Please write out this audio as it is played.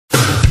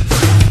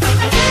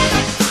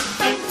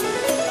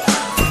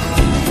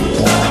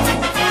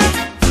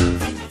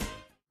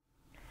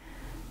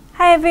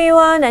Hi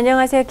everyone.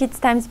 안녕하세요.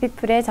 키즈타임즈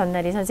피플의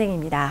전나리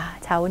선생님입니다.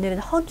 자, 오늘은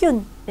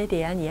허균에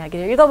대한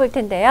이야기를 읽어볼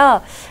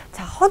텐데요.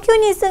 자,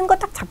 허균이 쓴 거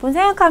딱 작품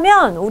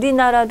생각하면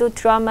우리나라도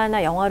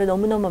드라마나 영화로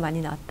너무너무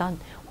많이 나왔던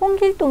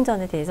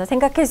홍길동전에 대해서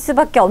생각할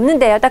수밖에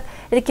없는데요. 딱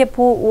이렇게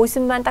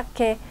모습만 딱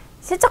이렇게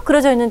슬쩍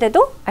그려져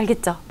있는데도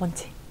알겠죠?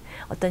 뭔지.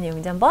 어떤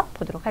내용인지 한번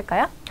보도록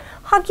할까요?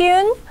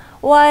 허균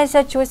was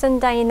a Joseon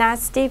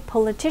dynasty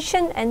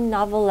politician and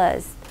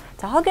novelist.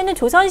 자, 허균은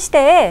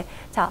조선시대에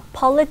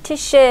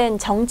politician,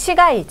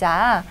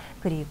 정치가이자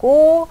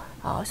그리고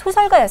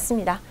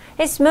소설가였습니다.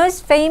 His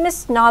most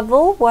famous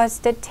novel was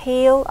The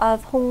Tale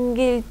of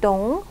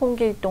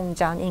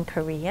홍길동전 in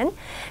Korean.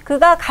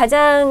 그가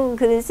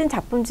쓴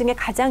작품 중에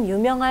가장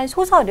유명한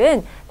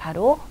소설은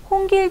바로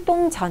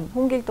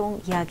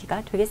홍길동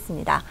이야기가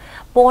되겠습니다.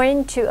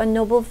 Born to a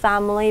noble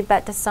family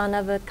but the son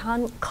of a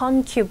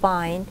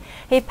concubine,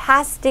 he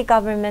passed the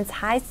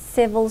government's high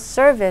civil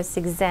service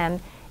exam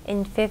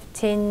in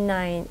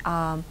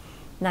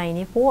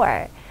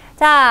 1594.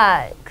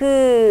 자,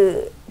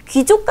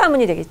 귀족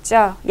가문이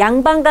되겠죠.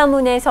 양반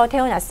가문에서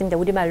태어났습니다.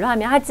 우리말로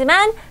하면.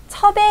 하지만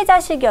첩의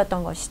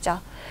자식이었던 것이죠.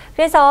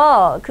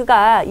 그래서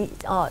그가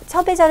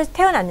첩의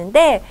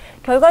태어났는데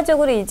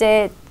결과적으로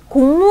이제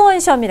공무원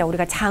시험이라고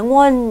우리가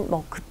장원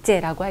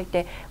급제라고 할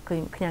때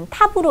그냥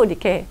탑으로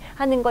이렇게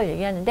하는 걸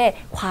얘기하는데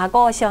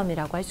과거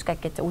시험이라고 할 수가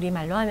있겠죠.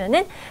 우리말로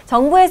하면은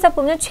정부에서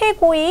뽑는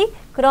최고위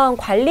그런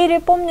관리를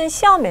뽑는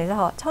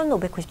시험에서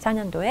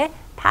 1594년도에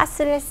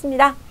파스를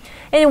했습니다.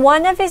 In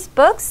one of his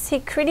books,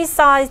 he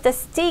criticized the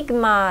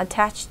stigma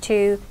attached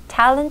to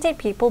talented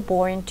people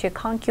born to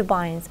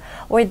concubines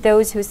or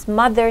those whose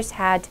mothers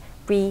had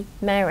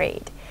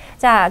remarried.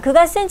 자,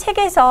 그가 쓴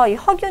책에서 이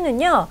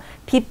허균은요,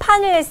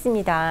 비판을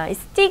했습니다. 이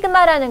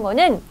스티그마라는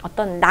거는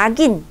어떤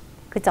낙인,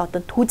 그죠?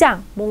 어떤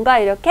도장, 뭔가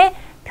이렇게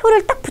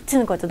표를 딱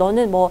붙이는 거죠.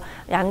 너는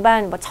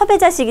양반 첩의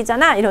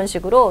자식이잖아 이런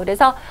식으로.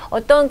 그래서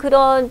어떤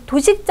그런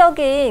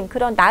도식적인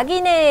그런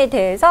낙인에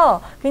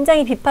대해서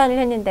굉장히 비판을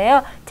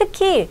했는데요.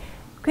 특히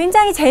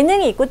굉장히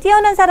재능이 있고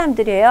뛰어난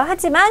사람들이에요.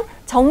 하지만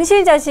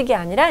정실 자식이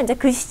아니라 이제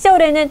그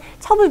시절에는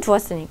첩을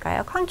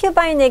두었으니까요.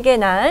 컨큐바인에게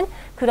난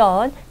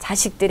그런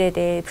자식들에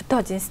대해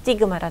붙어진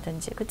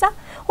스티그마라든지, 그죠?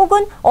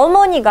 혹은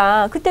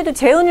어머니가 그때도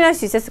재혼을 할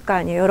수 있었을 거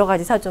아니에요. 여러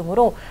가지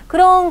사정으로.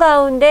 그런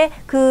가운데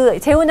그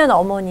재혼한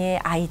어머니의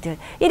아이들,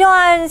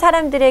 이러한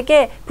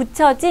사람들에게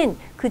붙여진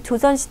그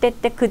조선시대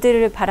때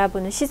그들을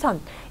바라보는 시선,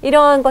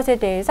 이런 것에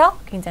대해서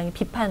굉장히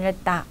비판을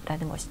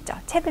했다라는 것이죠.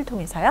 책을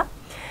통해서요.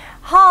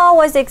 Hall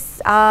was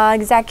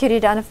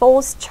executed on a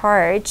false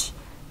charge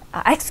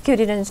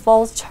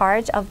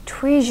of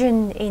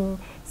treason in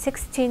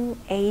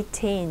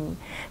 1618.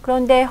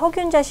 그런데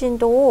허균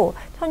자신도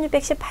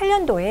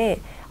 1618년도에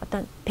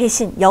어떤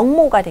배신,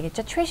 역모가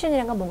되겠죠.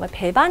 treason이라는 건 뭔가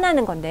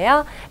배반하는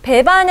건데요.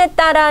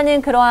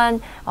 배반했다라는 그러한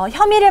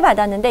혐의를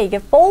받았는데 이게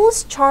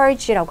false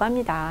charge라고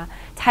합니다.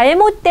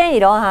 잘못된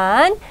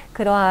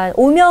그러한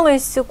오명을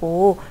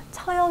쓰고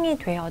처형이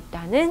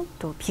되었다는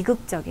또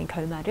비극적인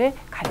결말을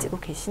가지고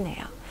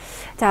계시네요.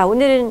 자,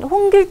 오늘은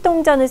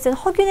홍길동전을 쓴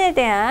허균에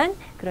대한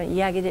그런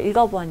이야기를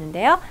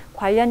읽어보았는데요.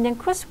 관련된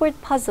크로스워드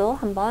퍼즐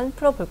한번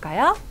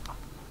풀어볼까요?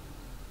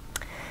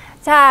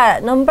 자,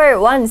 number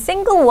 1.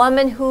 Single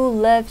woman who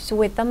lives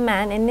with a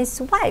man and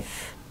his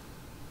wife.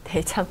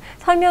 네, 참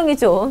설명이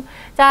좀.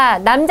 자,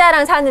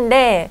 남자랑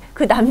사는데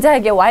그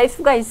남자에게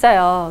와이프가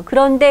있어요.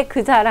 그런데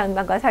그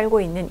사람과 살고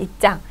있는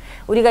입장.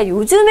 우리가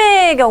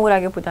요즘의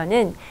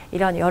경우라기보다는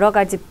이런 여러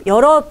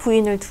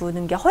부인을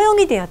두는 게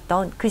허용이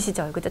되었던 그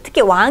시절, 그죠?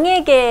 특히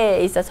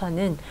왕에게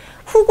있어서는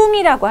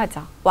후궁이라고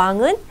하죠.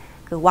 왕은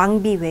그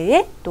왕비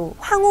외에 또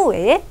황후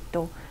외에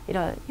또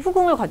이런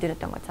후궁을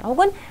거두었던 것처럼,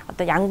 혹은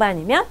어떤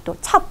양반이면 또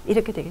첩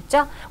이렇게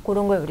되겠죠.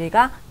 그런 걸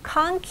우리가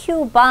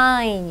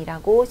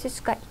concubine이라고 쓸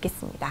수가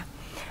있겠습니다.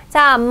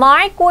 자,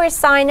 mark or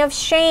sign of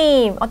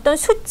shame, 어떤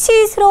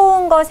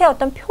수치스러운 것의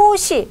어떤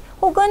표시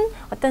혹은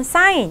어떤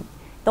sign.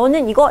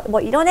 너는 이거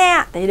이런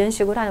애야 이런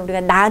식으로 하는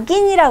우리가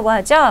낙인이라고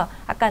하죠.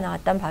 아까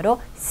나왔던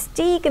바로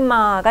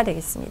스티그마가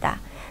되겠습니다.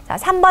 자,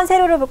 3번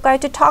세로를 볼까요?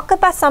 To talk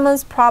about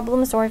someone's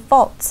problems or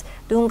faults.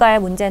 누군가의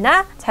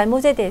문제나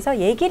잘못에 대해서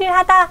얘기를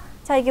하다.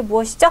 자, 이게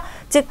무엇이죠?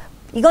 즉,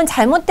 이건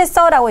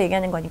잘못됐어 라고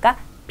얘기하는 거니까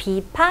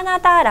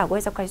비판하다 라고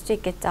해석할 수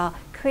있겠죠.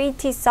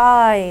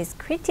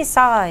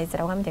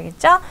 criticize라고 하면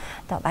되겠죠.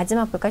 또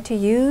마지막 볼까요? To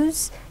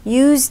use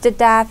the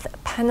death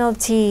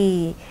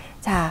penalty.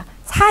 자,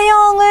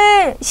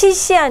 사형을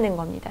실시하는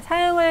겁니다.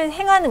 사형을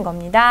행하는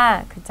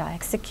겁니다. 그죠?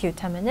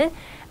 execute 하면은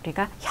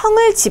우리가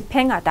형을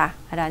집행하다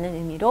라는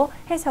의미로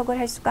해석을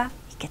할 수가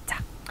있겠죠.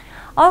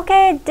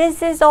 Okay,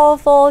 this is all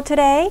for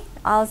today.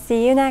 I'll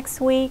see you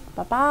next week.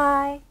 Bye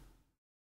bye.